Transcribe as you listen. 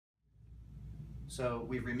So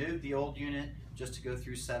we've removed the old unit just to go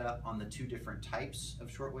through setup on the two different types of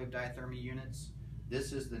shortwave diathermy units.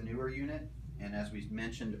 This is the newer unit, and as we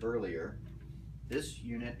mentioned earlier, this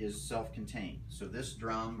unit is self-contained. So this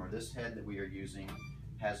drum or this head that we are using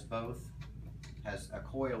has a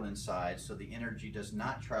coil inside, so the energy does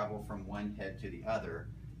not travel from one head to the other.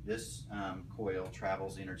 This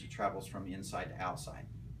energy travels from inside to outside.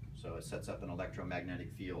 So it sets up an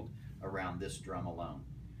electromagnetic field around this drum alone.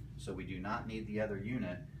 So we do not need the other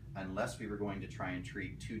unit unless we were going to try and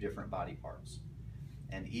treat two different body parts.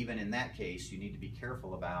 And even in that case, you need to be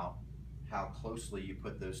careful about how closely you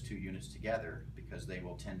put those two units together, because they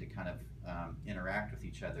will tend to kind of interact with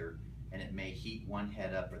each other, and it may heat one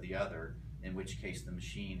head up or the other, in which case the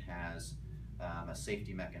machine has a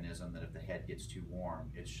safety mechanism that if the head gets too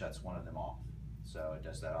warm, it shuts one of them off. So it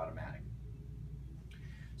does that automatically.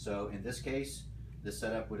 So in this case, the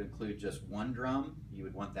setup would include just one drum. You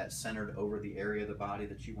would want that centered over the area of the body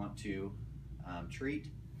that you want to treat.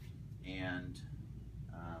 And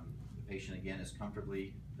the patient again is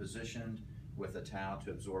comfortably positioned with a towel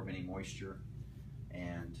to absorb any moisture.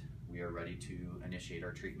 And we are ready to initiate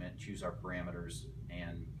our treatment, choose our parameters,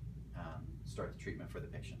 and start the treatment for the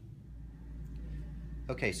patient.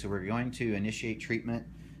 Okay, so we're going to initiate treatment.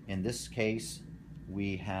 In this case,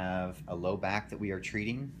 we have a low back that we are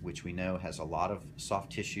treating, which we know has a lot of soft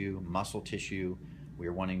tissue, muscle tissue. We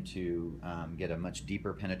are wanting to get a much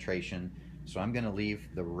deeper penetration. So I'm going to leave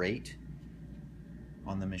the rate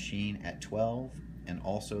on the machine at 12 and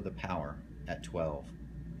also the power at 12.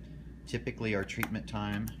 Typically our treatment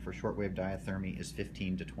time for shortwave diathermy is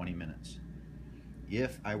 15 to 20 minutes.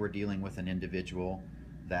 If I were dealing with an individual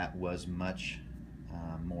that was much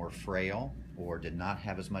more frail or did not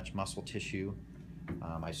have as much muscle tissue,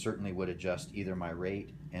 I certainly would adjust either my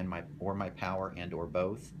rate and my power and or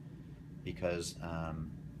both, because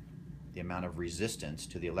the amount of resistance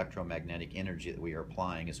to the electromagnetic energy that we are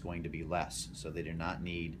applying is going to be less, so they do not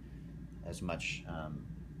need as much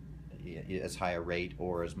as high a rate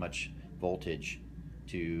or as much voltage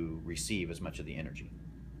to receive as much of the energy.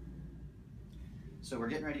 So we're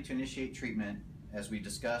getting ready to initiate treatment. As we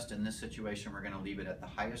discussed, in this situation, we're going to leave it at the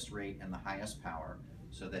highest rate and the highest power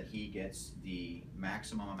so that he gets the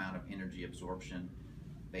maximum amount of energy absorption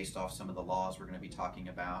based off some of the laws we're going to be talking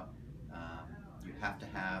about. You have to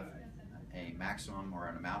have a maximum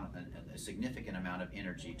or a significant amount of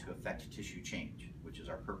energy to affect tissue change, which is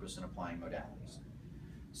our purpose in applying modalities.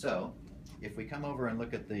 So if we come over and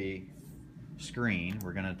look at the screen,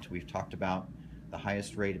 we've talked about the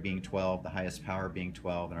highest rate being 12, the highest power being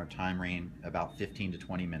 12, and our time range about 15 to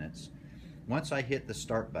 20 minutes. Once I hit the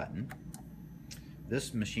start button,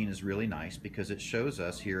 this machine is really nice because it shows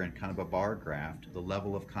us here in kind of a bar graph the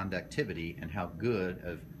level of conductivity and how good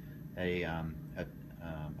of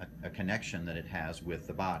a connection that it has with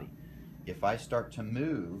the body. If I start to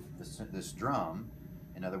move this drum,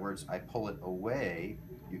 in other words, I pull it away,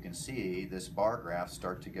 you can see this bar graph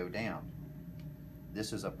start to go down.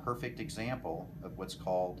 This is a perfect example of what's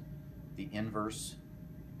called the inverse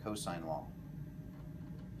cosine law.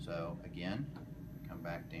 So again, come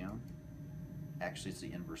back down. Actually, it's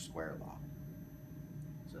the inverse square law.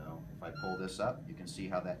 So if I pull this up, you can see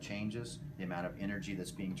how that changes. The amount of energy that's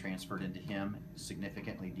being transferred into him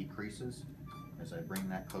significantly decreases. As I bring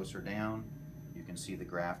that closer down, you can see the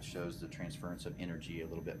graph shows the transference of energy a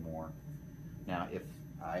little bit more. Now, if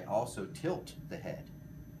I also tilt the head,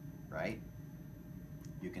 right,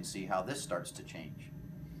 you can see how this starts to change.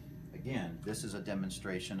 Again, this is a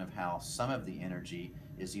demonstration of how some of the energy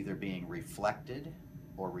is either being reflected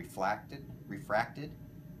or refracted.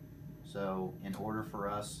 So in order for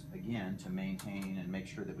us, again, to maintain and make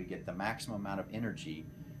sure that we get the maximum amount of energy,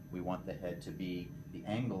 we want the head to be, the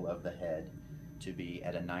angle of the head to be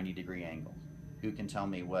at a 90-degree angle. Who can tell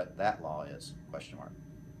me what that law is? Question mark.